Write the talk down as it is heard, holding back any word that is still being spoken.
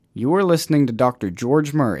You are listening to Dr.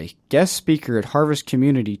 George Murray, guest speaker at Harvest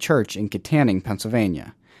Community Church in Kittanning,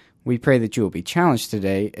 Pennsylvania. We pray that you will be challenged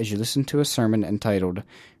today as you listen to a sermon entitled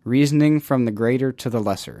Reasoning from the Greater to the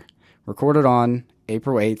Lesser, recorded on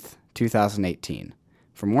April 8th, 2018.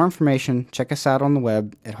 For more information, check us out on the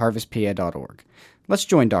web at harvestpa.org. Let's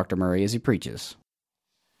join Dr. Murray as he preaches.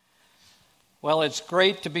 Well, it's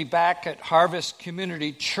great to be back at Harvest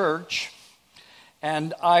Community Church,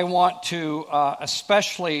 and I want to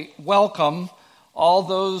especially welcome all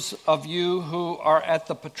those of you who are at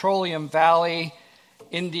the Petroleum Valley,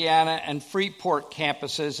 Indiana, and Freeport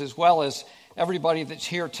campuses, as well as everybody that's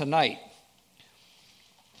here tonight.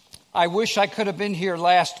 I wish I could have been here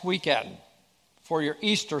last weekend for your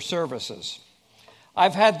Easter services.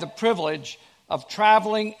 I've had the privilege of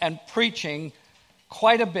traveling and preaching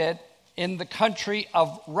quite a bit in the country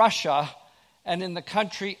of Russia and in the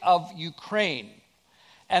country of Ukraine.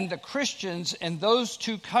 And the Christians in those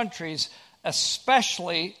two countries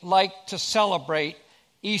especially like to celebrate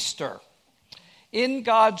Easter. In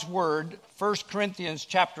God's Word, 1 Corinthians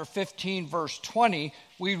chapter 15, verse 20,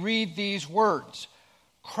 we read these words,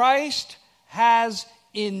 Christ has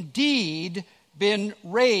indeed been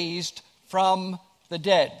raised from the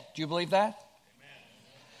dead. Do you believe that?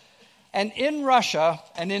 And in Russia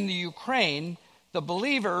and in the Ukraine, the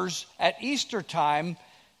believers at Easter time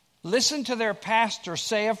listen to their pastor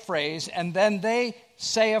say a phrase, and then they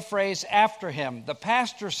say a phrase after him. The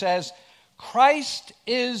pastor says, Christ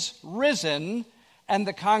is risen, and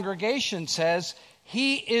the congregation says,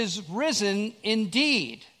 He is risen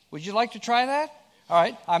indeed. Would you like to try that? All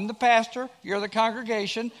right, I'm the pastor, you're the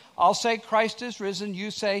congregation. I'll say Christ is risen,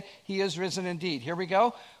 you say He is risen indeed. Here we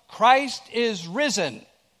go. Christ is risen.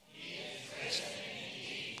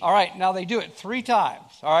 All right, now they do it 3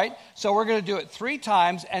 times, all right? So we're going to do it 3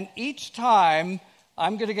 times, and each time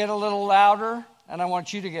I'm going to get a little louder, and I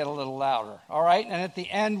want you to get a little louder, all right? And at the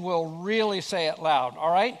end, we'll really say it loud,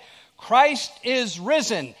 all right? Christ is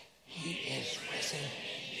risen. He is risen.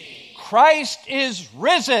 Christ is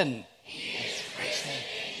risen. He is risen.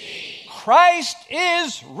 Christ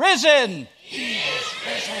is risen. He is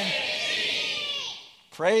risen.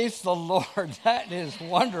 Praise the Lord. That is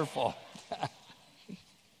wonderful.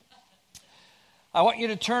 I want you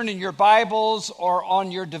to turn in your Bibles or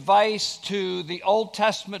on your device to the Old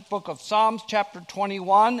Testament book of Psalms, chapter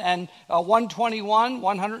 21 and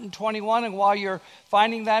 121. And while you're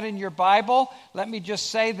finding that in your Bible, let me just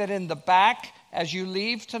say that in the back, as you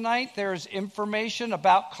leave tonight, there's information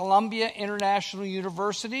about Columbia International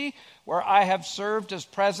University, where I have served as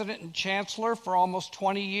president and chancellor for almost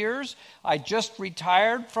 20 years. I just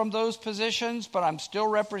retired from those positions, but I'm still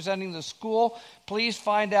representing the school. Please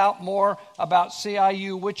find out more about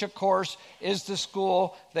CIU, which, of course, is the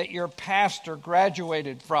school that your pastor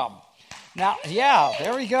graduated from. Now, yeah,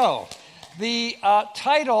 there we go. The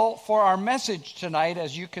title for our message tonight,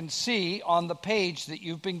 as you can see on the page that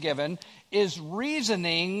you've been given, is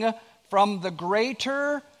Reasoning from the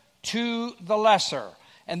Greater to the Lesser.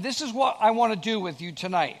 And this is what I want to do with you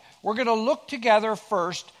tonight. We're going to look together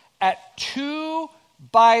first at 2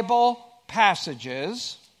 Bible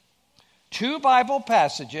passages. 2 Bible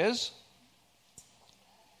passages.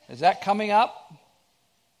 Is that coming up?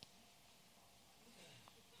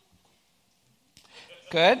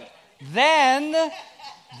 Good.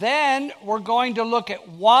 Then we're going to look at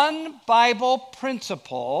 1 Bible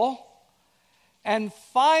principle. And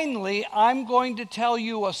finally, I'm going to tell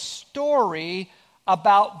you a story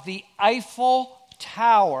about the Eiffel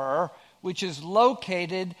Tower, which is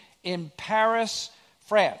located in Paris,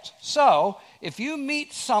 France. So, if you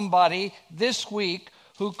meet somebody this week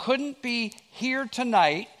who couldn't be here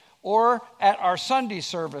tonight or at our Sunday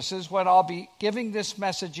services when I'll be giving this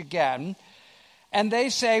message again, and they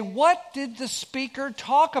say, what did the speaker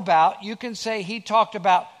talk about? You can say he talked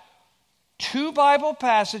about 2 Bible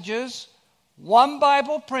passages, 1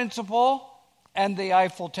 Bible principle, and the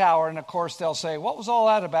Eiffel Tower. And of course, they'll say, what was all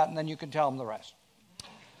that about? And then you can tell them the rest.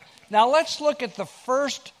 Now, let's look at the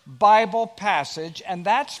first Bible passage, and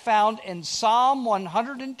that's found in Psalm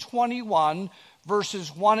 121,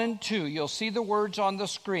 verses 1 and 2. You'll see the words on the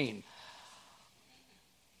screen.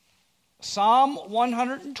 Psalm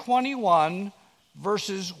 121,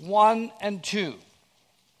 verses 1 and 2.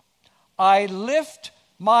 I lift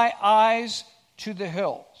my eyes to the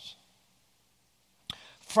hills.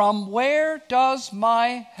 From where does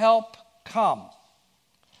my help come?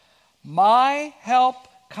 My help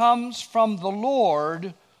comes from the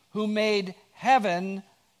Lord who made heaven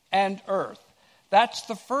and earth. That's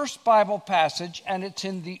the first Bible passage, and it's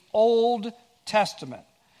in the Old Testament.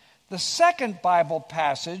 The second Bible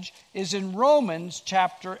passage is in Romans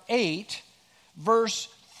chapter 8, verse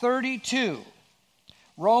 32.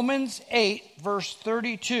 Romans 8, verse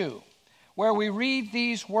 32, where we read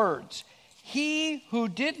these words, "He who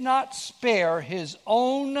did not spare his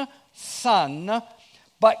own Son,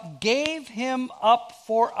 but gave him up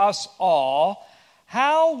for us all,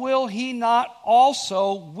 how will he not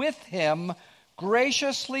also with him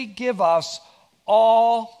graciously give us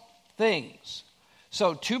all things?"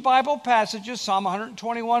 So 2 Bible passages, Psalm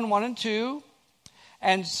 121, 1 and 2,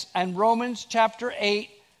 and Romans chapter 8,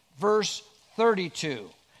 verse 32.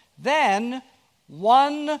 Then,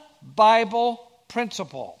 one Bible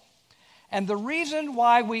principle. And the reason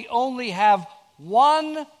why we only have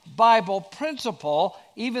one Bible principle,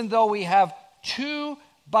 even though we have 2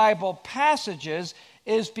 Bible passages,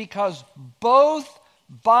 is because both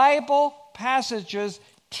Bible passages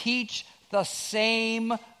teach the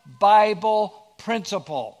same Bible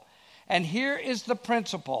principle. And here is the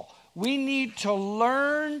principle. We need to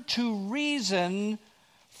learn to reason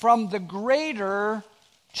from the greater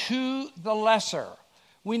to the lesser.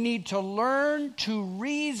 We need to learn to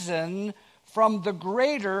reason from the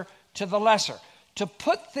greater to the lesser. To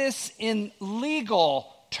put this in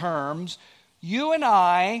legal terms, you and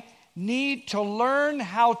I need to learn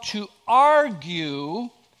how to argue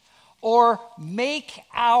or make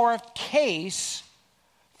our case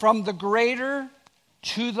from the greater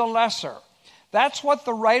to the lesser. That's what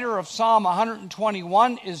the writer of Psalm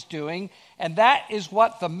 121 is doing, and that is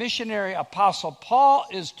what the missionary apostle Paul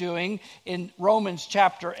is doing in Romans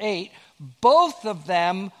chapter 8. Both of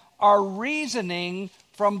them are reasoning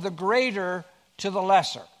from the greater to the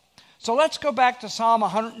lesser. So let's go back to Psalm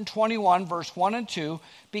 121, verse 1 and 2,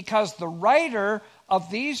 because the writer of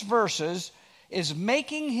these verses is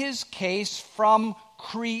making his case from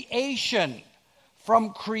creation.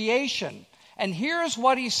 From creation. And here's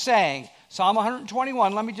what he's saying. Psalm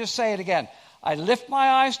 121, let me just say it again. I lift my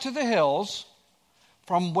eyes to the hills.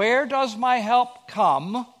 From where does my help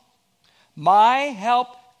come? My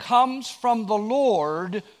help comes from the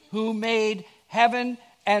Lord who made heaven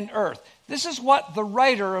and earth. This is what the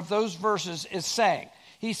writer of those verses is saying.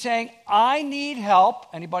 He's saying, I need help.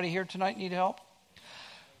 Anybody here tonight need help?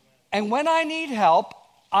 And when I need help,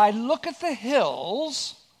 I look at the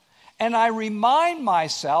hills and I remind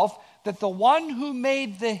myself that the one who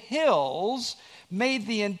made the hills made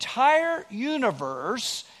the entire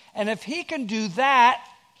universe, and if he can do that,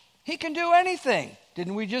 he can do anything.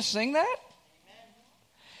 Didn't we just sing that? Amen.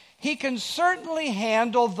 He can certainly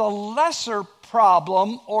handle the lesser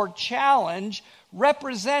problem or challenge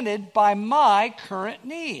represented by my current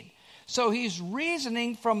need. So he's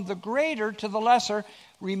reasoning from the greater to the lesser,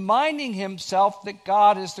 reminding himself that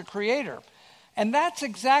God is the creator. And that's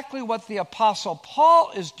exactly what the Apostle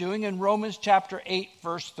Paul is doing in Romans chapter 8,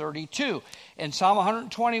 verse 32. In Psalm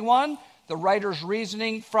 121, the writer's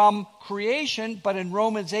reasoning from creation, but in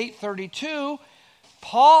Romans 8:32,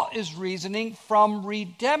 Paul is reasoning from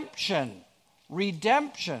redemption.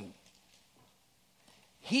 Redemption.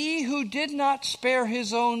 He who did not spare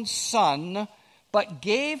his own Son, but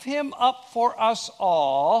gave him up for us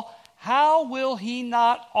all, how will he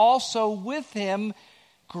not also with him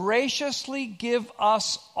graciously give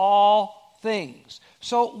us all things?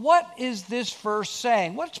 So what is this verse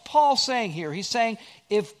saying? What's Paul saying here? He's saying,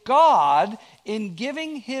 if God, in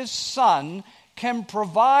giving his Son, can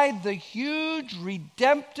provide the huge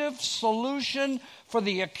redemptive solution for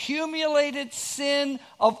the accumulated sin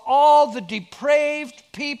of all the depraved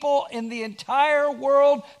people in the entire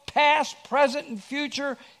world, past, present, and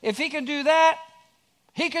future, if he can do that,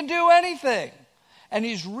 he can do anything. And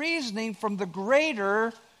he's reasoning from the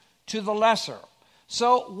greater to the lesser.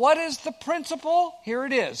 So what is the principle? Here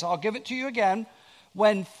it is. I'll give it to you again.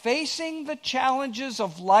 When facing the challenges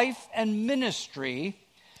of life and ministry,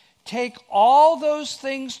 take all those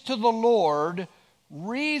things to the Lord,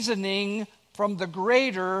 reasoning from the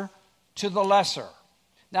greater to the lesser.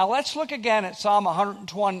 Now let's look again at Psalm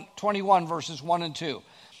 121, verses 1 and 2.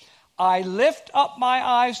 I lift up my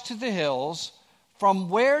eyes to the hills.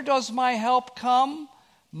 From where does my help come?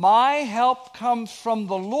 My help comes from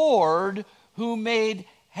the Lord who made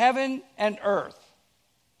heaven and earth.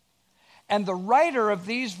 And the writer of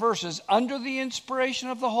these verses, under the inspiration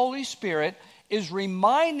of the Holy Spirit, is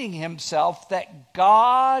reminding himself that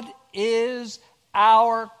God is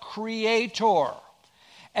our creator.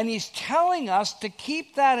 And he's telling us to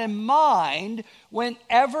keep that in mind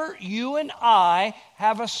whenever you and I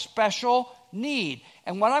have a special need.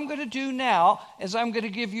 And what I'm going to do now is I'm going to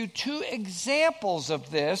give you 2 examples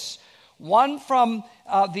of this, one from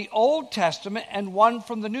the Old Testament and one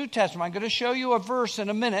from the New Testament. I'm going to show you a verse in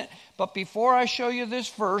a minute, but before I show you this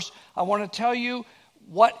verse, I want to tell you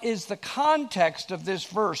what is the context of this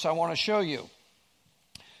verse I want to show you.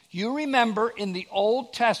 You remember in the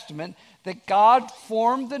Old Testament that God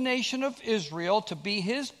formed the nation of Israel to be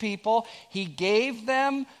his people. He gave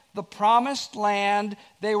them the promised land.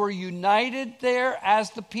 They were united there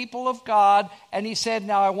as the people of God. And he said,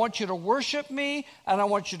 now I want you to worship me, and I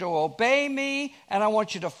want you to obey me, and I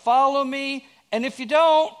want you to follow me. And if you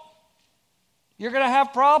don't, you're going to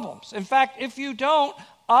have problems. In fact, if you don't,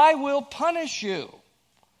 I will punish you.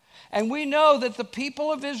 And we know that the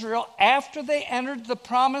people of Israel, after they entered the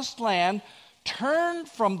promised land, turned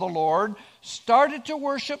from the Lord, started to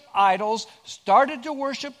worship idols, started to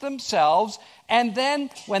worship themselves, and then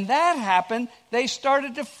when that happened, they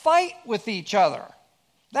started to fight with each other.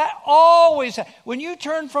 That always, when you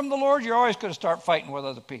turn from the Lord, you're always going to start fighting with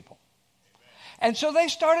other people. And so they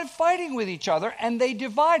started fighting with each other, and they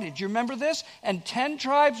divided. You remember this? And 10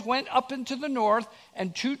 tribes went up into the north,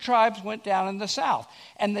 and 2 tribes went down in the south.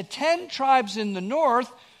 And the 10 tribes in the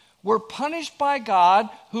north were punished by God,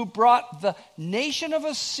 who brought the nation of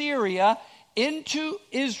Assyria into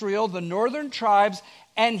Israel, the northern tribes,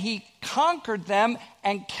 and he conquered them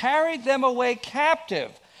and carried them away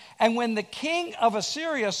captive. And when the king of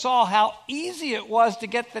Assyria saw how easy it was to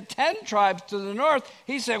get the 10 tribes to the north,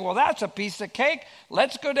 he said, well, that's a piece of cake.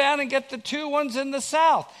 Let's go down and get the 2 ones in the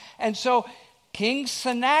south. And so King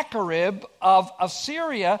Sennacherib of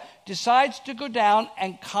Assyria decides to go down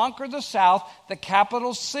and conquer the south, the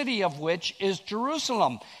capital city of which is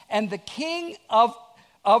Jerusalem. And the king of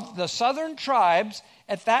the southern tribes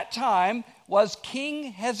at that time was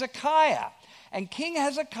King Hezekiah. And King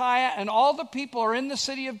Hezekiah and all the people are in the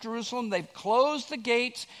city of Jerusalem. They've closed the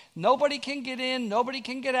gates. Nobody can get in. Nobody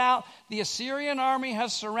can get out. The Assyrian army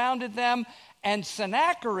has surrounded them. And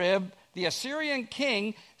Sennacherib, the Assyrian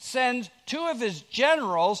king, sends 2 of his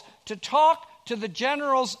generals to talk to the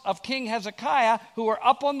generals of King Hezekiah who are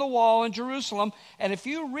up on the wall in Jerusalem. And if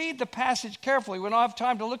you read the passage carefully, we don't have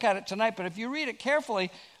time to look at it tonight, but if you read it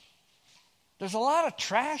carefully, there's a lot of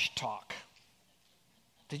trash talk.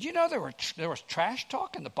 Did you know there was trash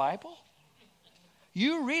talk in the Bible?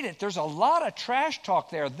 You read it, there's a lot of trash talk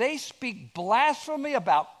there. They speak blasphemy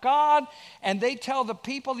about God, and they tell the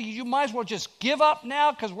people, you might as well just give up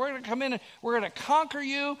now because we're going to come in and we're going to conquer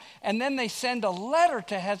you. And then they send a letter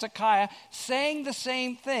to Hezekiah saying the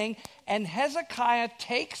same thing, and Hezekiah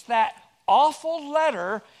takes that awful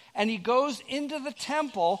letter and he goes into the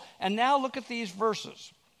temple. And now look at these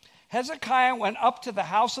verses. Hezekiah went up to the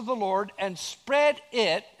house of the Lord and spread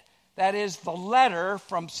it, that is the letter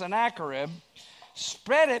from Sennacherib,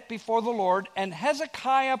 spread it before the Lord, and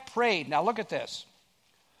Hezekiah prayed. Now look at this.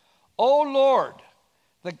 O Lord,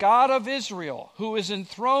 the God of Israel, who is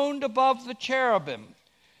enthroned above the cherubim,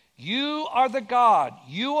 you are the God,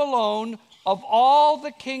 you alone, of all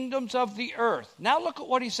the kingdoms of the earth. Now look at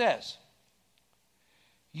what he says.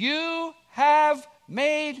 You have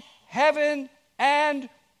made heaven and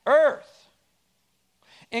earth.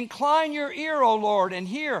 Incline your ear, O Lord, and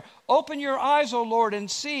hear. Open your eyes, O Lord, and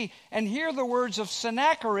see, and hear the words of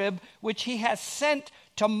Sennacherib, which he has sent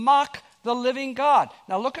to mock the living God.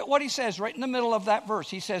 Now look at what he says right in the middle of that verse.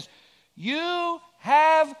 He says, you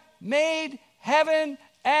have made heaven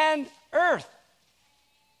and earth.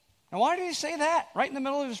 Now why did he say that right in the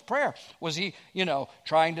middle of his prayer? Was he,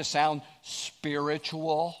 trying to sound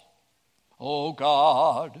spiritual? Oh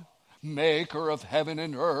God, maker of heaven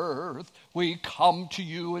and earth, we come to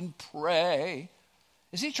you and pray.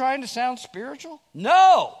 Is he trying to sound spiritual?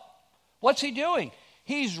 No. What's he doing?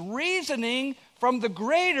 He's reasoning from the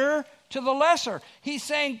greater to the lesser. He's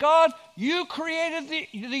saying, God, you created the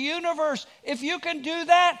universe. If you can do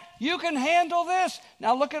that, you can handle this.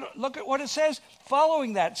 Now look at what it says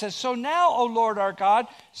following that. It says, so now, O Lord our God,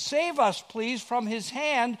 save us, please, from his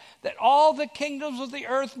hand, that all the kingdoms of the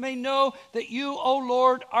earth may know that you, O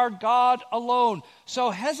Lord, are God alone. So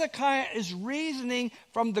Hezekiah is reasoning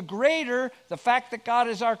from the greater, the fact that God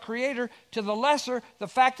is our creator, to the lesser, the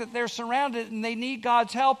fact that they're surrounded and they need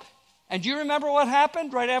God's help. And do you remember what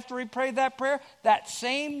happened right after he prayed that prayer? That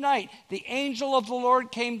same night, the angel of the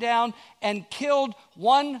Lord came down and killed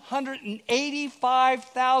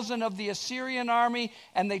 185,000 of the Assyrian army,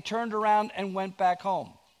 and they turned around and went back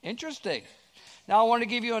home. Interesting. Now I want to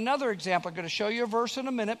give you another example. I'm going to show you a verse in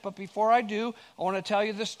a minute, but before I do, I want to tell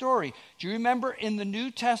you the story. Do you remember in the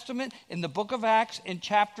New Testament, in the book of Acts, in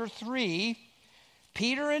chapter 3,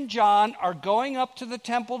 Peter and John are going up to the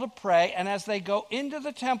temple to pray, and as they go into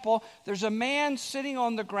the temple, there's a man sitting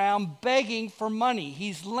on the ground begging for money.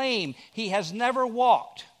 He's lame. He has never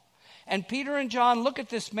walked. And Peter and John look at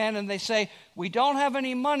this man and they say, we don't have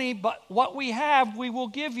any money, but what we have we will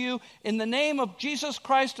give you. In the name of Jesus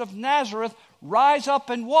Christ of Nazareth, rise up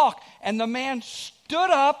and walk. And the man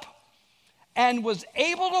stood up and was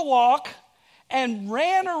able to walk and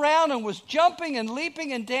ran around and was jumping and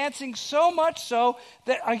leaping and dancing, so much so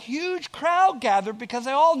that a huge crowd gathered because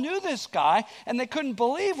they all knew this guy and they couldn't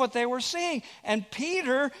believe what they were seeing. And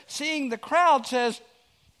Peter, seeing the crowd, says,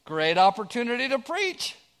 "Great opportunity to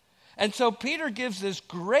preach." And so Peter gives this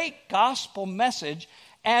great gospel message,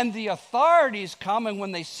 and the authorities come, and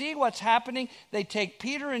when they see what's happening, they take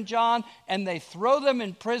Peter and John and they throw them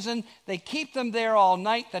in prison. They keep them there all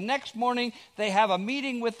night. The next morning, they have a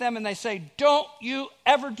meeting with them, and they say, "Don't you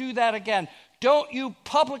ever do that again. Don't you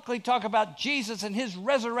publicly talk about Jesus and his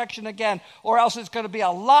resurrection again, or else it's going to be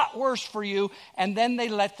a lot worse for you." And then they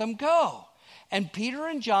let them go. And Peter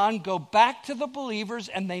and John go back to the believers,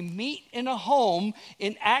 and they meet in a home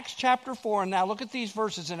in Acts chapter 4. And now look at these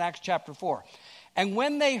verses in Acts chapter 4. And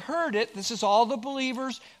when they heard it, this is all the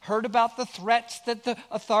believers heard about the threats that the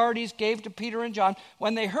authorities gave to Peter and John.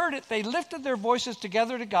 When they heard it, they lifted their voices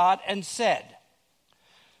together to God and said,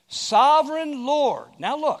 "Sovereign Lord,"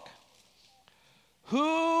 now look,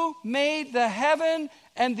 "who made the heaven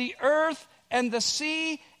and the earth and the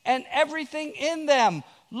sea and everything in them,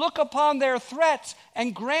 look upon their threats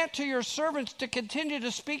and grant to your servants to continue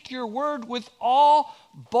to speak your word with all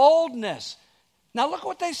boldness." Now look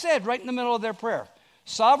what they said right in the middle of their prayer.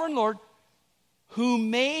 "Sovereign Lord, who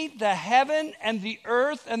made the heaven and the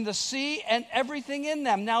earth and the sea and everything in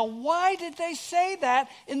them." Now, why did they say that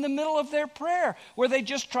in the middle of their prayer? Were they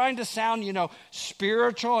just trying to sound,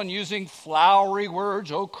 spiritual and using flowery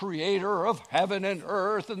words, "O creator of heaven and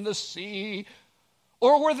earth and the sea"?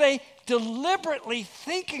 Or were they deliberately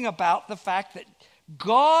thinking about the fact that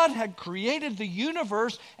God had created the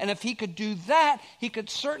universe, and if he could do that, he could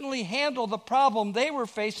certainly handle the problem they were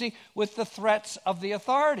facing with the threats of the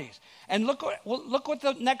authorities? And look what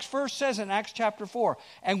the next verse says in Acts chapter 4.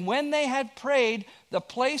 "And when they had prayed, the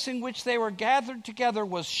place in which they were gathered together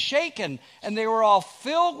was shaken, and they were all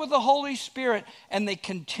filled with the Holy Spirit, and they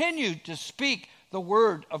continued to speak the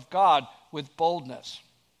word of God with boldness."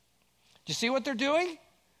 Do you see what they're doing?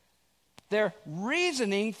 They're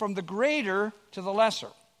reasoning from the greater to the lesser.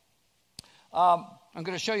 I'm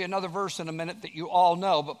going to show you another verse in a minute that you all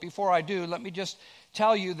know, but before I do, let me just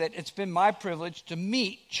tell you that it's been my privilege to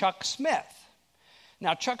meet Chuck Smith.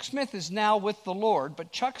 Now, Chuck Smith is now with the Lord,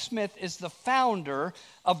 but Chuck Smith is the founder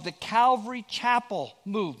of the Calvary Chapel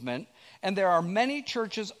movement, and there are many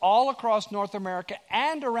churches all across North America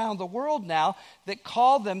and around the world now that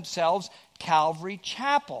call themselves Calvary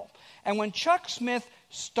Chapel. And when Chuck Smith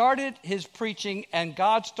started his preaching and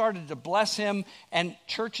God started to bless him and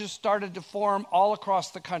churches started to form all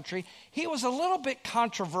across the country, he was a little bit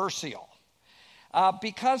controversial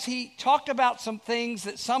because he talked about some things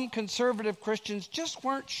that some conservative Christians just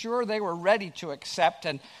weren't sure they were ready to accept.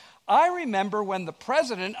 And I remember when the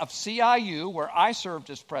president of CIU, where I served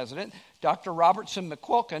as president, Dr. Robertson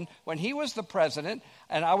McQuilkin, when he was the president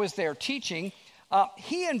and I was there teaching,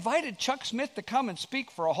 he invited Chuck Smith to come and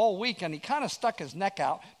speak for a whole week, and he kind of stuck his neck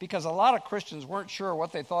out because a lot of Christians weren't sure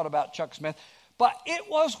what they thought about Chuck Smith. But it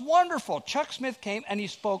was wonderful. Chuck Smith came and he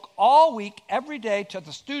spoke all week, every day, to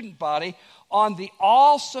the student body on the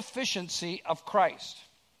all-sufficiency of Christ.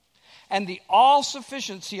 And the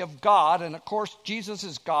all-sufficiency of God, and of course Jesus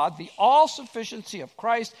is God, the all-sufficiency of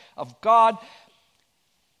Christ, of God.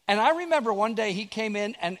 And I remember one day he came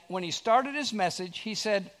in, and when he started his message, he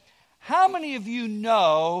said, "How many of you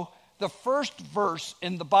know the first verse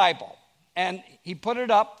in the Bible?" And he put it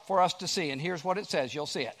up for us to see, and here's what it says. You'll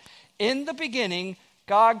see it. "In the beginning,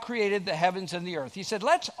 God created the heavens and the earth." He said,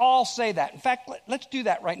 let's all say that. In fact, let's do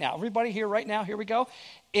that right now. Everybody here right now, here we go.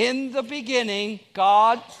 In the beginning,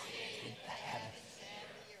 God created the heavens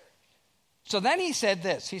and the earth. So then he said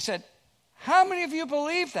this. He said, "How many of you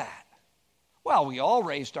believe that?" Well, we all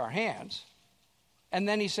raised our hands. And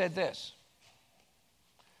then he said this.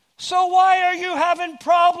 "So why are you having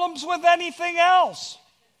problems with anything else?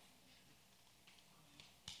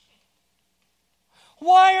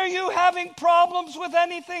 Why are you having problems with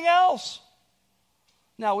anything else?"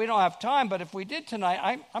 Now, we don't have time, but if we did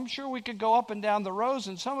tonight, I'm sure we could go up and down the rows,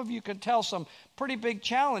 and some of you could tell some pretty big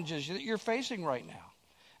challenges that you're facing right now.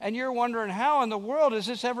 And you're wondering, how in the world is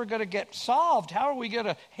this ever going to get solved? How are we going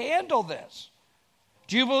to handle this?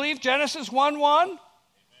 Do you believe Genesis 1:1?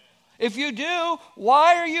 If you do,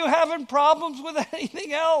 why are you having problems with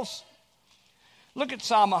anything else? Look at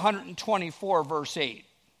Psalm 124, verse 8.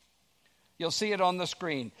 You'll see it on the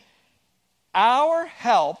screen. "Our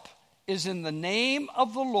help is in the name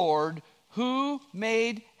of the Lord who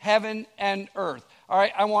made heaven and earth." All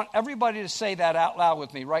right, I want everybody to say that out loud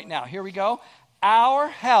with me right now. Here we go. Our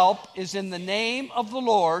help is in the name of the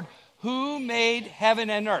Lord who made heaven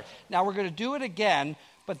and earth. Now we're going to do it again,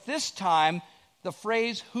 But this time, the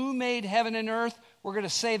phrase, who made heaven and earth, we're going to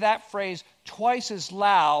say that phrase twice as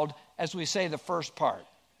loud as we say the first part.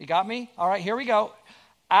 You got me? All right, here we go.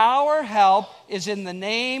 Our help is in the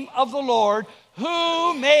name of the Lord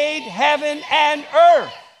who made heaven and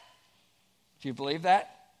earth. Do you believe that?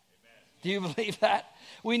 Amen. Do you believe that?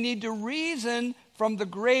 We need to reason from the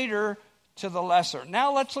greater to the lesser.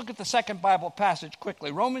 Now let's look at the second Bible passage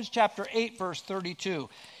quickly. Romans chapter 8, verse 32.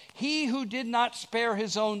 He who did not spare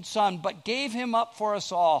his own son, but gave him up for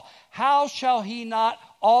us all, how shall he not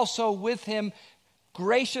also with him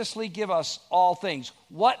graciously give us all things?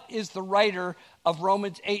 What is the writer of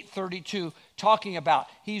Romans 8:32 talking about?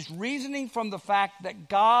 He's reasoning from the fact that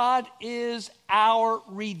God is our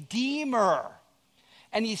Redeemer.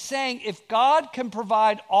 And he's saying if God can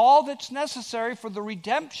provide all that's necessary for the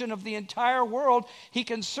redemption of the entire world, he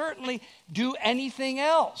can certainly do anything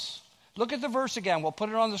else. Look at the verse again. We'll put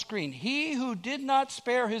it on the screen. He who did not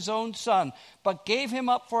spare his own son, but gave him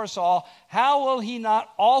up for us all, how will he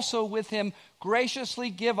not also with him graciously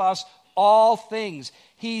give us all things?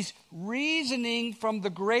 He's reasoning from the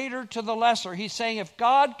greater to the lesser. He's saying if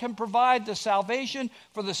God can provide the salvation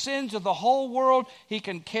for the sins of the whole world, he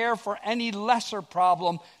can care for any lesser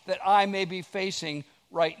problem that I may be facing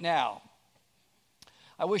right now.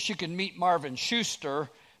 I wish you could meet Marvin Schuster.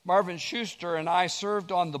 Marvin Schuster and I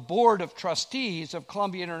served on the board of trustees of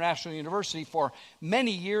Columbia International University for many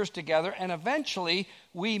years together, and eventually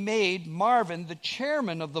we made Marvin the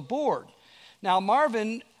chairman of the board. Now,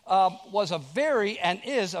 Marvin was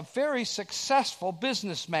is a very successful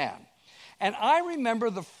businessman. And I remember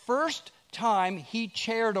the first time he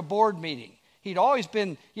chaired a board meeting. He'd always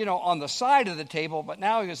been, on the side of the table, but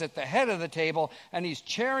now he was at the head of the table, and he's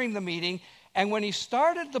chairing the meeting. And when he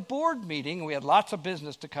started the board meeting, and we had lots of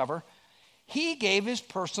business to cover, he gave his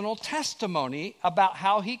personal testimony about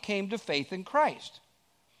how he came to faith in Christ.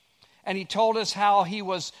 And he told us how he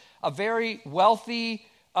was a very wealthy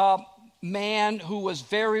man who was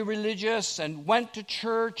very religious and went to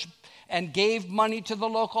church and gave money to the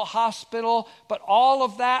local hospital. But all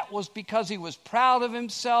of that was because he was proud of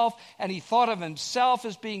himself and he thought of himself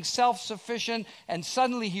as being self-sufficient. And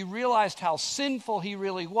suddenly he realized how sinful he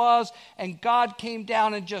really was. And God came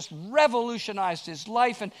down and just revolutionized his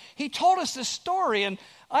life. And he told us this story. And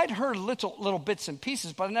I'd heard little bits and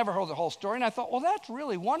pieces, but I never heard the whole story. And I thought, well, that's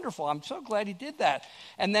really wonderful. I'm so glad he did that.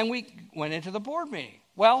 And then we went into the board meeting.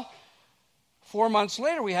 Well, 4 months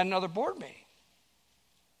later, we had another board meeting.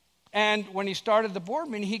 And when he started the board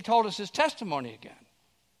meeting, he told us his testimony again.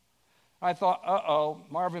 I thought,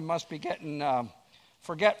 Marvin must be getting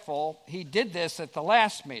forgetful. He did this at the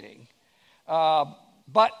last meeting.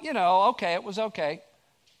 But, okay, it was okay.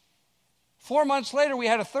 4 months later, we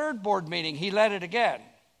had a third board meeting. He led it again.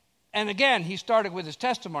 And again, he started with his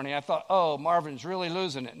testimony. I thought, Marvin's really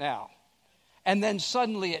losing it now. And then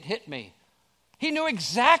suddenly it hit me. He knew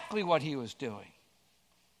exactly what he was doing.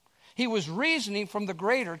 He was reasoning from the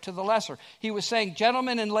greater to the lesser. He was saying,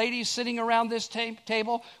 gentlemen and ladies sitting around this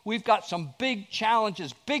table, we've got some big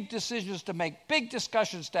challenges, big decisions to make, big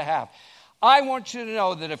discussions to have. I want you to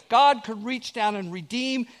know that if God could reach down and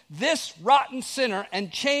redeem this rotten sinner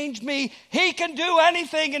and change me, he can do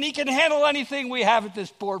anything and he can handle anything we have at this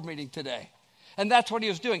board meeting today. And that's what he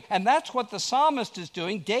was doing. And that's what the psalmist is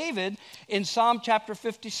doing. David in Psalm chapter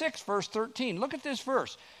 56, verse 13. Look at this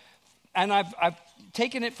verse. And I've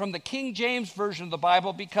taken it from the King James Version of the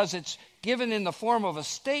Bible because it's given in the form of a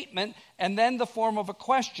statement and then the form of a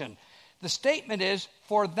question. The statement is,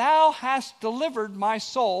 for thou hast delivered my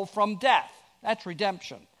soul from death. That's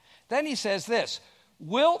redemption. Then he says this,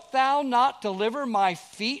 wilt thou not deliver my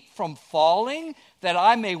feet from falling, that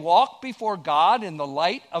I may walk before God in the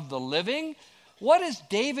light of the living? What is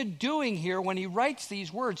David doing here when he writes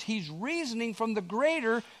these words? He's reasoning from the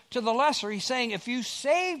greater to the lesser. He's saying, if you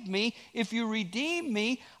save me, if you redeem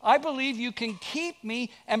me, I believe you can keep me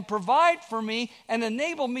and provide for me and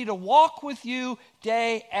enable me to walk with you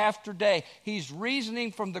day after day. He's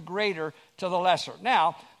reasoning from the greater to the lesser.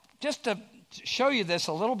 Now, just to show you this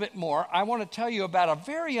a little bit more, I want to tell you about a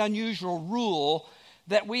very unusual rule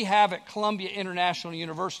that we have at Columbia International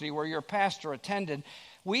University, where your pastor attended.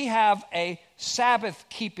 We have a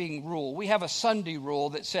Sabbath-keeping rule. We have a Sunday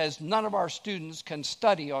rule that says none of our students can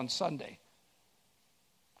study on Sunday.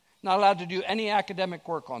 Not allowed to do any academic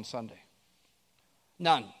work on Sunday.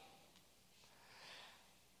 None.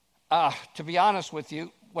 To be honest with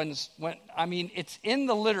you, it's in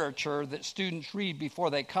the literature that students read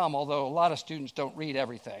before they come, although a lot of students don't read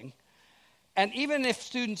everything. And even if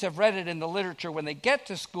students have read it in the literature, when they get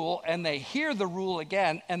to school and they hear the rule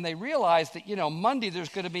again and they realize that, Monday there's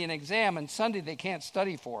going to be an exam and Sunday they can't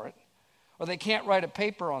study for it, or they can't write a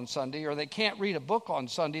paper on Sunday, or they can't read a book on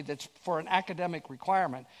Sunday that's for an academic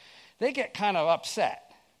requirement, they get kind of upset.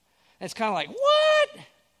 And it's kind of like, what?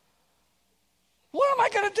 What am I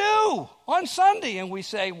going to do on Sunday? And we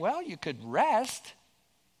say, well, you could rest.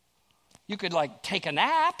 You could take a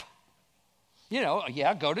nap.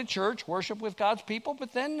 Go to church, worship with God's people,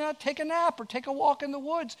 but then take a nap or take a walk in the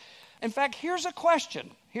woods. In fact, here's a question.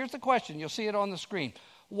 Here's the question. You'll see it on the screen.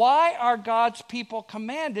 Why are God's people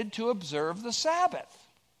commanded to observe the Sabbath?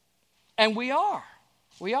 And we are.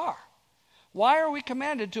 We are. Why are we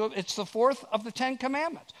commanded to? It's the fourth of the 10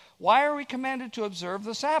 commandments. Why are we commanded to observe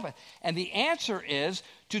the Sabbath? And the answer is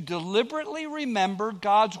to deliberately remember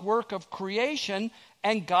God's work of creation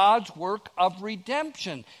and God's work of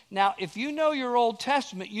redemption. Now, if you know your Old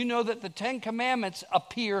Testament, you know that the 10 commandments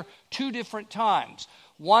appear 2 different times.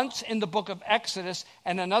 Once in the book of Exodus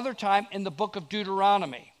and another time in the book of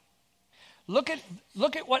Deuteronomy. Look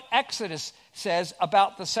at what Exodus says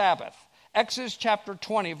about the Sabbath. Exodus chapter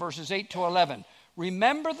 20, verses 8 to 11.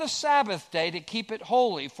 Remember the Sabbath day to keep it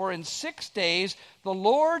holy, for in 6 days the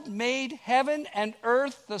Lord made heaven and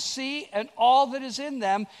earth, the sea, and all that is in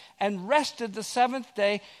them, and rested the 7th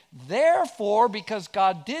day. Therefore, because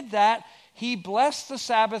God did that, he blessed the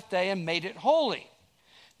Sabbath day and made it holy.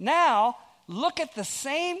 Now, look at the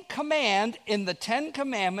same command in the 10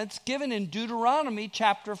 commandments given in Deuteronomy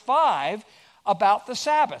chapter 5 about the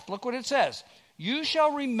Sabbath. Look what it says. You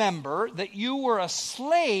shall remember that you were a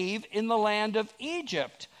slave in the land of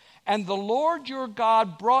Egypt, and the Lord your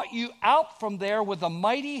God brought you out from there with a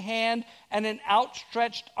mighty hand and an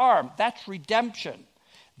outstretched arm. That's redemption.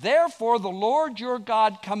 Therefore, the Lord your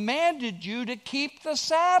God commanded you to keep the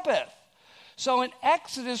Sabbath. So in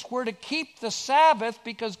Exodus, we're to keep the Sabbath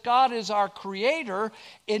because God is our creator.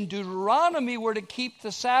 In Deuteronomy, we're to keep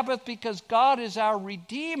the Sabbath because God is our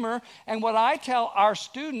redeemer. And what I tell our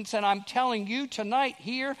students, and I'm telling you tonight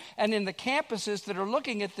here and in the campuses that are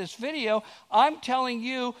looking at this video, I'm telling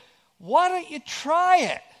you, why don't you try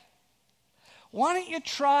it? Why don't you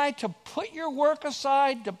try to put your work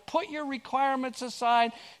aside, to put your requirements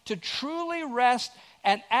aside, to truly rest.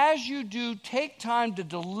 And as you do, take time to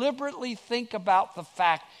deliberately think about the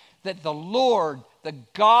fact that the Lord, the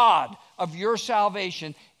God of your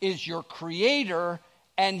salvation, is your creator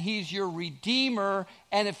and he's your redeemer.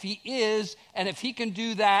 And if he is, and if he can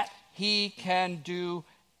do that, he can do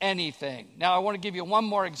anything. Now, I want to give you one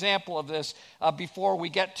more example of this before we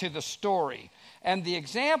get to the story. And the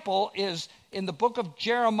example is in the book of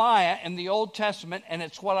Jeremiah in the Old Testament, and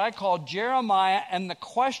it's what I call Jeremiah and the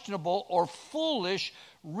questionable or foolish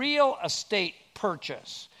real estate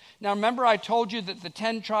purchase. Now, remember I told you that the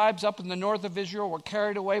 10 tribes up in the north of Israel were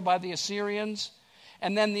carried away by the Assyrians?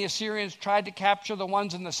 And then the Assyrians tried to capture the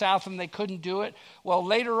ones in the south and they couldn't do it. Well,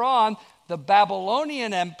 later on, the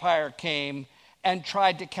Babylonian Empire came and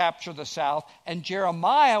tried to capture the south. And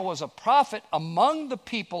Jeremiah was a prophet among the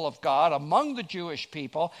people of God, among the Jewish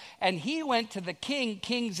people. And he went to the king,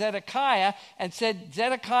 King Zedekiah, and said,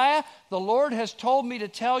 Zedekiah, the Lord has told me to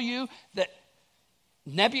tell you that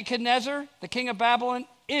Nebuchadnezzar, the king of Babylon,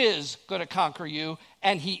 is going to conquer you,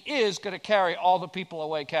 and he is going to carry all the people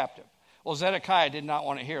away captive. Well, Zedekiah did not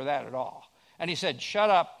want to hear that at all. And he said, shut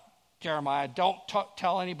up, Jeremiah, don't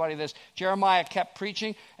tell anybody this. Jeremiah kept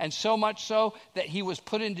preaching, and so much so that he was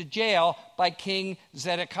put into jail by King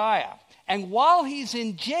Zedekiah. And while he's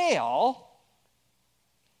in jail,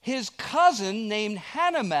 his cousin named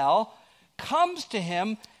Hanamel comes to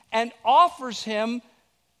him and offers him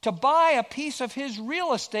to buy a piece of his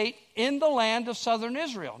real estate in the land of southern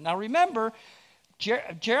Israel. Now remember,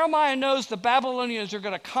 Jeremiah knows the Babylonians are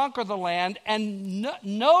going to conquer the land, and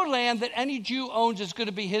no land that any Jew owns is going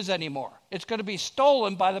to be his anymore. It's going to be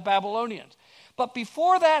stolen by the Babylonians. But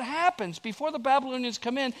before that happens, before the Babylonians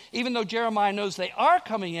come in, even though Jeremiah knows they are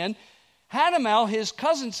coming in, Hanamel, his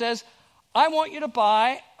cousin, says, I want you to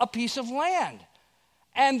buy a piece of land.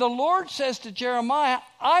 And the Lord says to Jeremiah,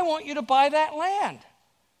 I want you to buy that land.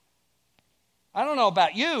 I don't know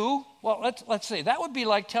about you. Well, let's see. That would be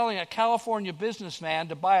like telling a California businessman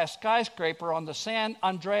to buy a skyscraper on the San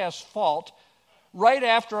Andreas Fault right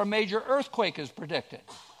after a major earthquake is predicted.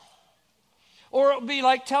 Or it would be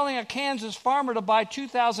like telling a Kansas farmer to buy a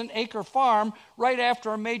 2,000-acre farm right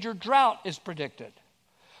after a major drought is predicted.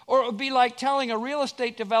 Or it would be like telling a real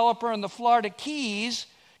estate developer in the Florida Keys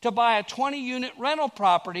to buy a 20-unit rental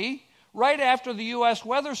property right after the U.S.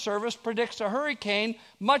 Weather Service predicts a hurricane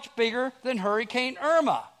much bigger than Hurricane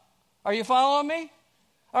Irma. Are you following me?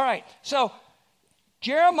 All right. So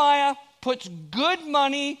Jeremiah puts good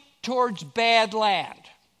money towards bad land.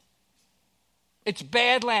 It's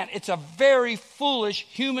bad land. It's a very foolish,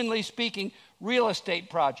 humanly speaking, real estate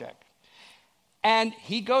project. And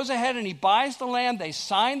he goes ahead and he buys the land. They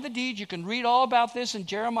sign the deed. You can read all about this in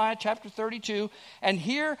Jeremiah chapter 32. And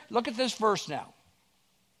here, look at this verse now.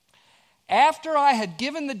 After I had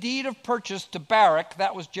given the deed of purchase to Barak,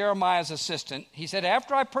 that was Jeremiah's assistant, he said,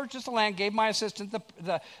 after I purchased the land, gave my assistant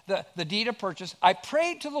the deed of purchase, I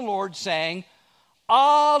prayed to the Lord, saying,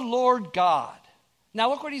 Ah, Lord God. Now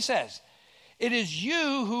look what he says. It is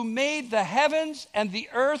you who made the heavens and the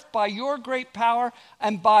earth by your great power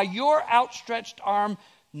and by your outstretched arm.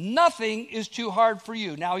 Nothing is too hard for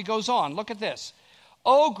you. Now he goes on. Look at this.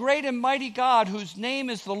 O great and mighty God, whose name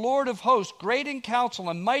is the Lord of hosts, great in counsel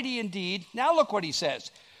and mighty indeed. Now look what he says.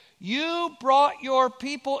 You brought your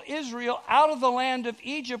people Israel out of the land of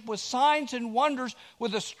Egypt with signs and wonders,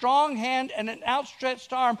 with a strong hand and an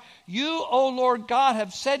outstretched arm. You, O Lord God,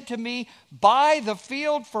 have said to me, buy the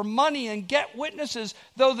field for money and get witnesses,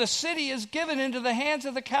 though the city is given into the hands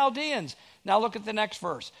of the Chaldeans. Now look at the next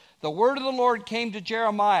verse. The word of the Lord came to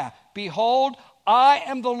Jeremiah. Behold, I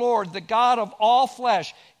am the Lord, the God of all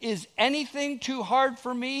flesh. Is anything too hard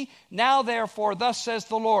for me? Now therefore, thus says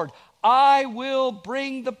the Lord, I will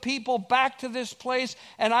bring the people back to this place,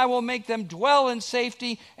 and I will make them dwell in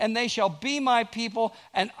safety, and they shall be my people,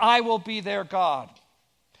 and I will be their God.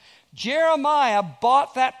 Jeremiah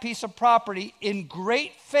bought that piece of property in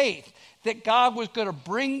great faith that God was going to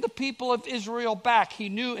bring the people of Israel back. He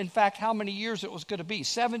knew, in fact, how many years it was going to be,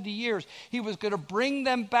 70 years. He was going to bring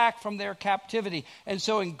them back from their captivity. And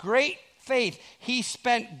so in great faith, he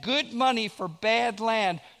spent good money for bad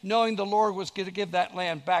land, knowing the Lord was going to give that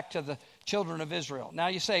land back to the children of Israel. Now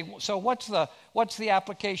you say, so what's the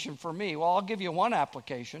application for me? Well, I'll give you one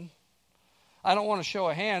application. I don't want to show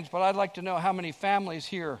of hands, but I'd like to know how many families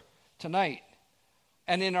here tonight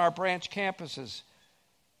and in our branch campuses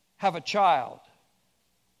have a child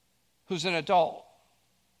who's an adult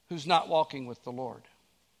who's not walking with the Lord.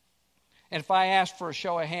 And if I asked for a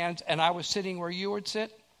show of hands and I was sitting where you would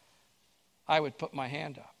sit, I would put my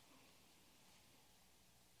hand up.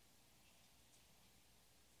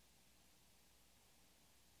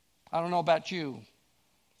 I don't know about you,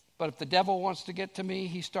 but if the devil wants to get to me,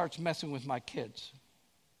 he starts messing with my kids.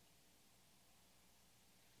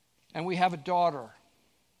 And we have a daughter,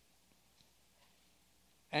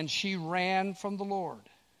 and she ran from the Lord,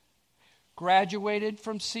 graduated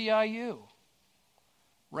from CIU,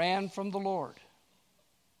 ran from the Lord.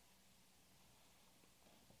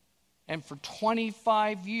 And for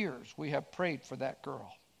 25 years, we have prayed for that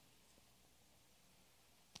girl.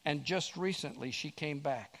 And just recently, she came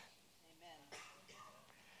back. Amen.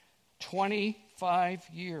 25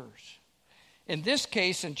 years. In this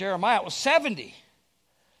case, in Jeremiah, it was 70.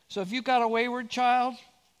 So if you've got a wayward child,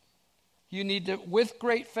 you need to, with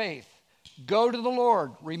great faith, go to the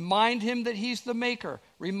Lord. Remind him that he's the maker.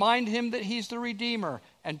 Remind him that he's the redeemer.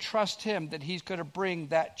 And trust him that he's going to bring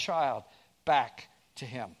that child back to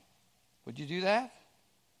him. Would you do that?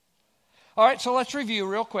 All right, so let's review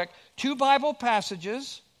real quick. 2 Bible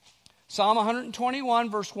passages, Psalm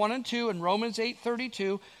 121, verse 1 and 2, and Romans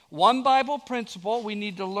 8:32. One Bible principle, we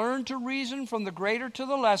need to learn to reason from the greater to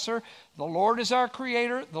the lesser. The Lord is our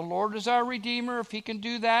creator. The Lord is our redeemer. If he can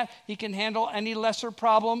do that, he can handle any lesser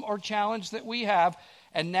problem or challenge that we have.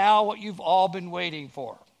 And now what you've all been waiting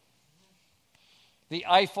for. The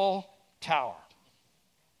Eiffel Tower.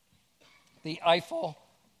 The Eiffel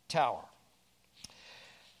Tower.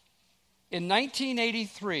 In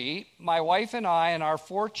 1983, my wife and I and our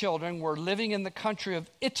 4 children were living in the country of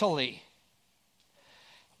Italy.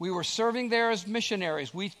 We were serving there as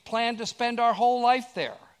missionaries. We planned to spend our whole life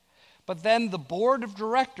there. But then the board of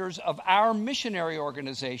directors of our missionary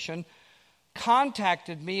organization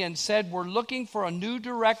contacted me and said, we're looking for a new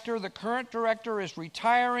director. The current director is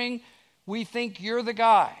retiring. We think you're the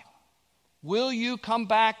guy. Will you come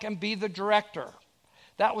back and be the director?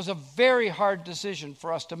 That was a very hard decision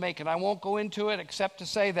for us to make, and I won't go into it except to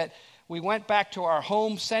say that we went back to our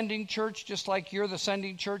home sending church, just like you're the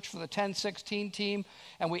sending church for the 1016 team,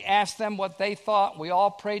 and we asked them what they thought. We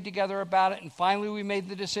all prayed together about it, and finally we made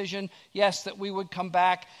the decision, yes, that we would come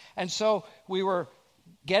back. And so we were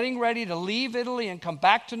getting ready to leave Italy and come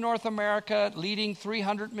back to North America, leading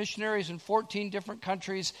 300 missionaries in 14 different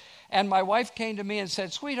countries. And my wife came to me and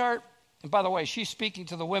said, sweetheart, and by the way, she's speaking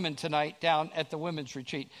to the women tonight down at the women's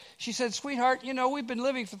retreat. She said, sweetheart, you know, we've been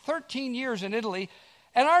living for 13 years in Italy,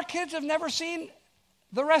 and our kids have never seen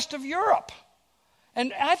the rest of Europe.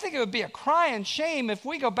 And I think it would be a crying shame if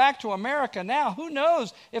we go back to America now. Who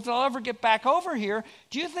knows if they'll ever get back over here.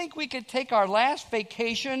 Do you think we could take our last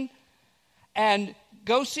vacation and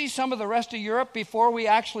go see some of the rest of Europe before we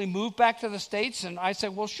actually move back to the States? And I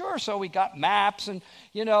said, well, sure. So we got maps and,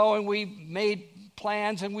 you know, and we made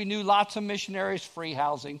plans, and we knew lots of missionaries, free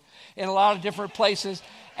housing in a lot of different places.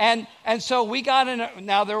 And so we got in.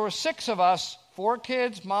 Now, there were 6 of us, 4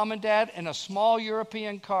 kids, mom and dad, in a small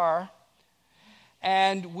European car.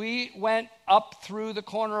 And we went up through the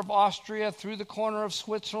corner of Austria, through the corner of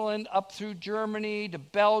Switzerland, up through Germany, to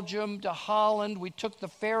Belgium, to Holland. We took the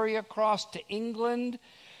ferry across to England.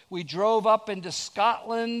 We drove up into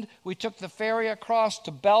Scotland. We took the ferry across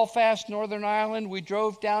to Belfast, Northern Ireland. We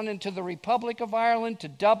drove down into the Republic of Ireland to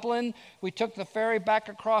Dublin. We took the ferry back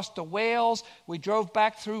across to Wales. We drove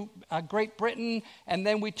back through Great Britain, and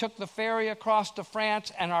then we took the ferry across to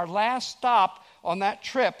France. And our last stop on that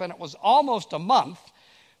trip, and it was almost a month,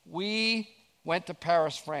 we went to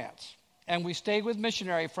Paris, France. And we stayed with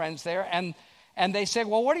missionary friends there, and they said,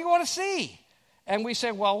 well, what do you want to see? And we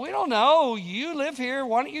said, well, we don't know. You live here.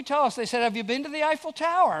 Why don't you tell us? They said, have you been to the Eiffel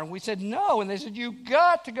Tower? And we said, no. And they said, you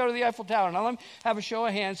got to go to the Eiffel Tower. Now, let me have a show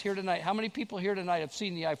of hands here tonight. How many people here tonight have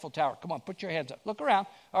seen the Eiffel Tower? Come on, put your hands up. Look around.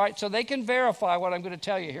 All right, so they can verify what I'm going to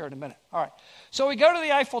tell you here in a minute. All right, so we go to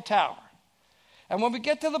the Eiffel Tower. And when we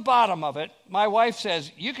get to the bottom of it, my wife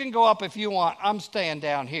says, you can go up if you want. I'm staying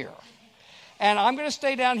down here. And I'm going to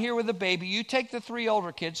stay down here with the baby. You take the 3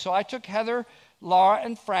 older kids. So I took Heather, Laura,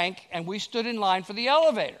 and Frank, and we stood in line for the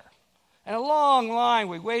elevator. And a long line.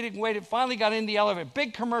 We waited and waited. Finally got in the elevator.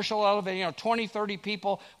 Big commercial elevator, 20, 30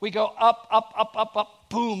 people. We go up, up, up, up, up.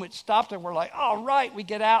 Boom, it stopped. And we're like, all right, we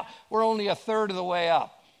get out. We're only a third of the way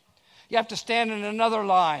up. You have to stand in another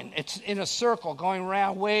line. It's in a circle, going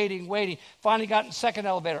around, waiting. Finally got in the second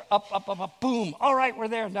elevator. Up, up, up, up. Boom. All right, we're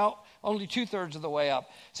there. No, only 2/3 of the way up.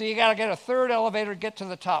 So you got to get a third elevator to get to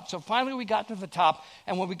the top. So finally we got to the top.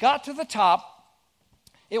 And when we got to the top,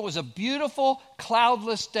 it was a beautiful,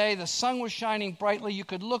 cloudless day. The sun was shining brightly. You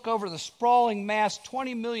could look over the sprawling mass,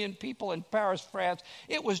 20 million people in Paris, France.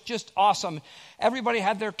 It was just awesome. Everybody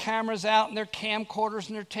had their cameras out and their camcorders,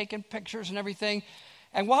 and they're taking pictures and everything.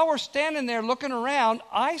 And while we're standing there looking around,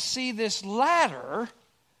 I see this ladder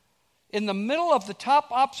in the middle of the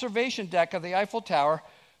top observation deck of the Eiffel Tower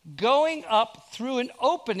going up through an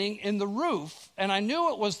opening in the roof. And I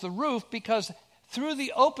knew it was the roof because through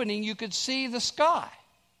the opening you could see the sky.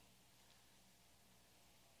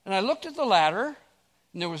 And I looked at the ladder,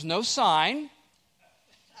 and there was no sign.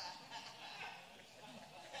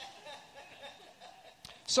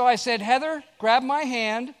 So I said, Heather, grab my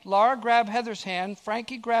hand. Laura, grab Heather's hand.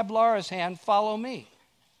 Frankie, grab Laura's hand. Follow me.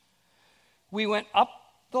 We went up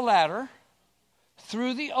the ladder,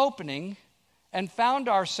 through the opening, and found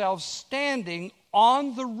ourselves standing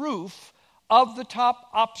on the roof of the top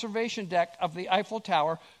observation deck of the Eiffel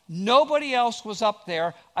Tower. Nobody else was up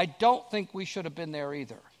there. I don't think we should have been there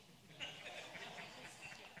either.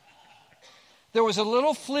 There was a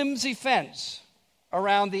little flimsy fence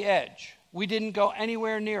around the edge. We didn't go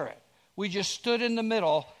anywhere near it. We just stood in the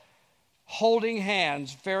middle, holding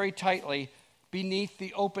hands very tightly beneath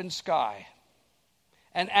the open sky.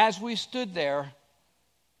 And as we stood there,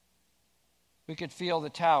 we could feel the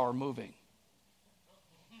tower moving.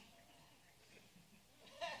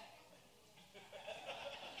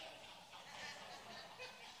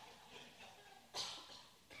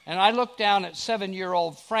 And I looked down at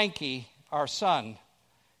 7-year-old Frankie, our son,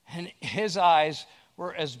 and his eyes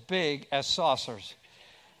were as big as saucers.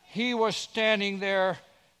 He was standing there,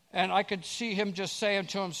 and I could see him just saying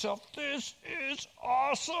to himself, this is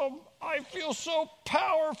awesome. I feel so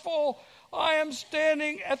powerful. I am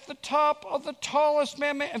standing at the top of the tallest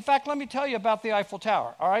man-made. In fact, let me tell you about the Eiffel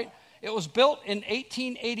Tower, all right? It was built in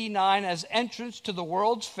 1889 as entrance to the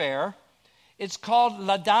World's Fair. It's called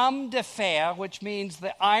La Dame de Fer, which means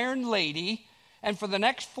the Iron Lady. And for the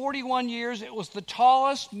next 41 years, it was the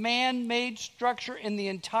tallest man-made structure in the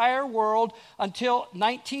entire world until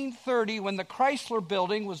 1930, when the Chrysler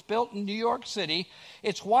Building was built in New York City.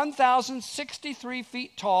 It's 1,063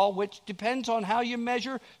 feet tall, which depends on how you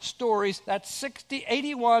measure stories. That's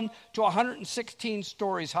 81 to 116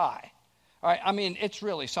 stories high. All right, I mean, it's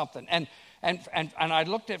really something. And I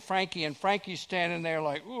looked at Frankie, and Frankie's standing there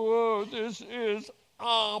like, whoa, this is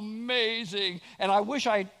amazing. And I wish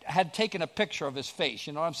I had taken a picture of his face,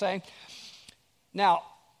 you know what I'm saying? Now,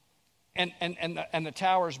 and the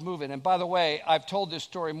tower's moving. And by the way, I've told this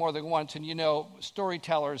story more than once, and you know,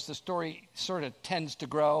 storytellers, the story sort of tends to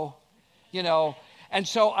grow, you know. And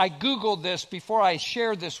so I Googled this before I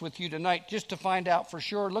shared this with you tonight just to find out for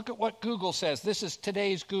sure. Look at what Google says. This is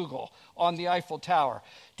today's Google on the Eiffel Tower.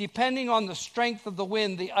 Depending on the strength of the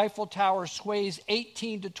wind, the Eiffel Tower sways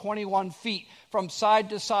 18 to 21 feet from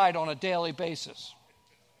side to side on a daily basis.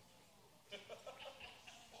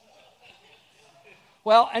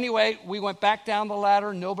 Well, anyway, we went back down the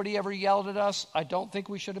ladder. Nobody ever yelled at us. I don't think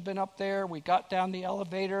we should have been up there. We got down the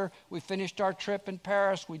elevator. We finished our trip in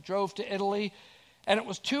Paris. We drove to Italy. And it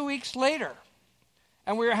was 2 weeks later.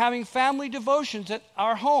 And we were having family devotions at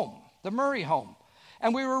our home, the Murray home.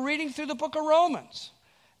 And we were reading through the book of Romans.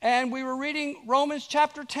 And we were reading Romans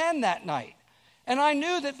chapter 10 that night. And I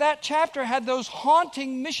knew that that chapter had those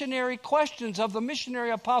haunting missionary questions of the missionary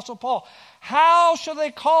apostle Paul. How shall they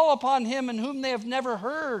call upon him in whom they have never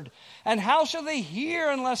heard? And how shall they hear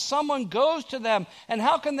unless someone goes to them? And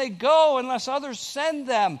how can they go unless others send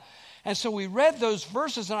them? And so we read those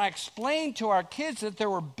verses, and I explained to our kids that there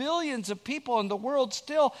were billions of people in the world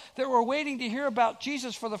still that were waiting to hear about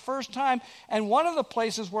Jesus for the first time. And one of the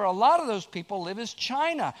places where a lot of those people live is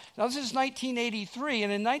China. Now, this is 1983,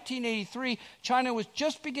 and in 1983, China was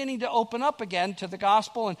just beginning to open up again to the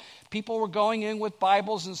gospel, and people were going in with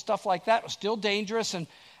Bibles and stuff like that. It was still dangerous,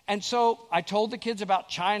 and so I told the kids about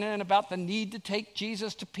China and about the need to take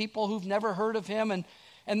Jesus to people who've never heard of him,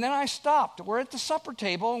 and then I stopped. We're at the supper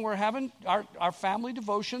table, and we're having our family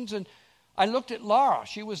devotions, and I looked at Laura.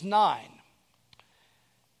 She was 9.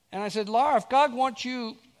 And I said, Laura, if God wants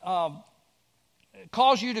you,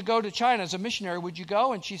 calls you to go to China as a missionary, would you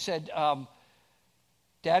go? And she said,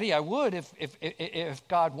 Daddy, I would if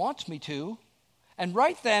God wants me to. And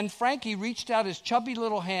right then, Frankie reached out his chubby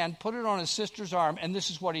little hand, put it on his sister's arm, and this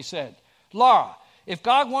is what he said. Laura, if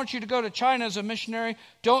God wants you to go to China as a missionary,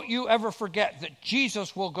 don't you ever forget that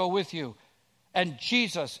Jesus will go with you. And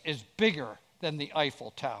Jesus is bigger than the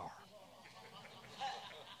Eiffel Tower.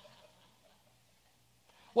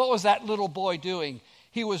 What was that little boy doing?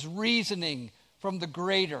 He was reasoning from the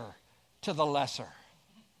greater to the lesser.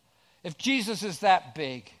 If Jesus is that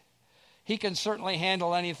big, he can certainly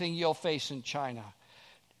handle anything you'll face in China.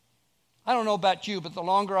 I don't know about you, but the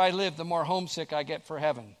longer I live, the more homesick I get for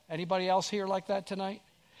heaven. Anybody else here like that tonight?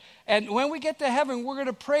 And when we get to heaven, we're going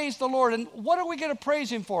to praise the Lord. And what are we going to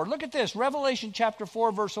praise him for? Look at this, Revelation chapter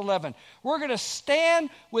 4, verse 11. We're going to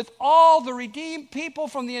stand with all the redeemed people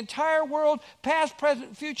from the entire world, past,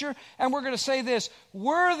 present, future, and we're going to say this,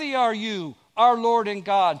 worthy are you, our Lord and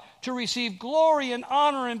God, to receive glory and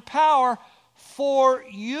honor and power, for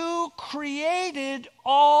you created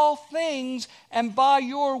all things, and by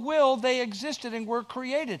your will they existed and were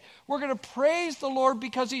created. We're going to praise the Lord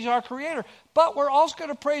because he's our creator, but we're also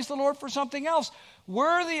going to praise the Lord for something else.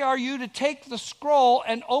 Worthy are you to take the scroll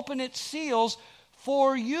and open its seals,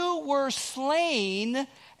 for you were slain,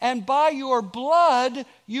 and by your blood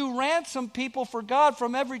you ransomed people for God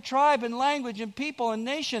from every tribe and language and people and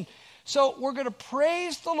nation. So we're going to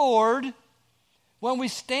praise the Lord when we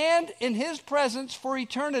stand in his presence for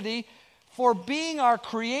eternity, for being our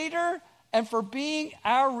creator and for being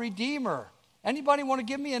our redeemer. Anybody want to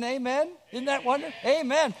give me an amen? Isn't that wonderful?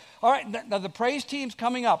 Amen. All right, now the praise team's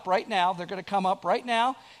coming up right now. They're going to come up right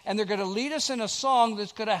now, and they're going to lead us in a song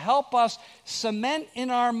that's going to help us cement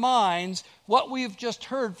in our minds what we've just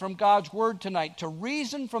heard from God's word tonight, to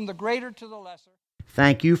reason from the greater to the lesser.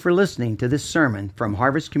 Thank you for listening to this sermon from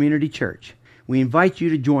Harvest Community Church. We invite you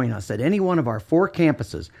to join us at any one of our 4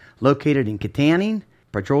 campuses located in Kittanning,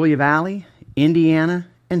 Petrolia Valley, Indiana,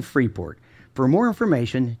 and Freeport. For more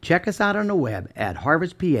information, check us out on the web at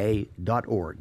harvestpa.org.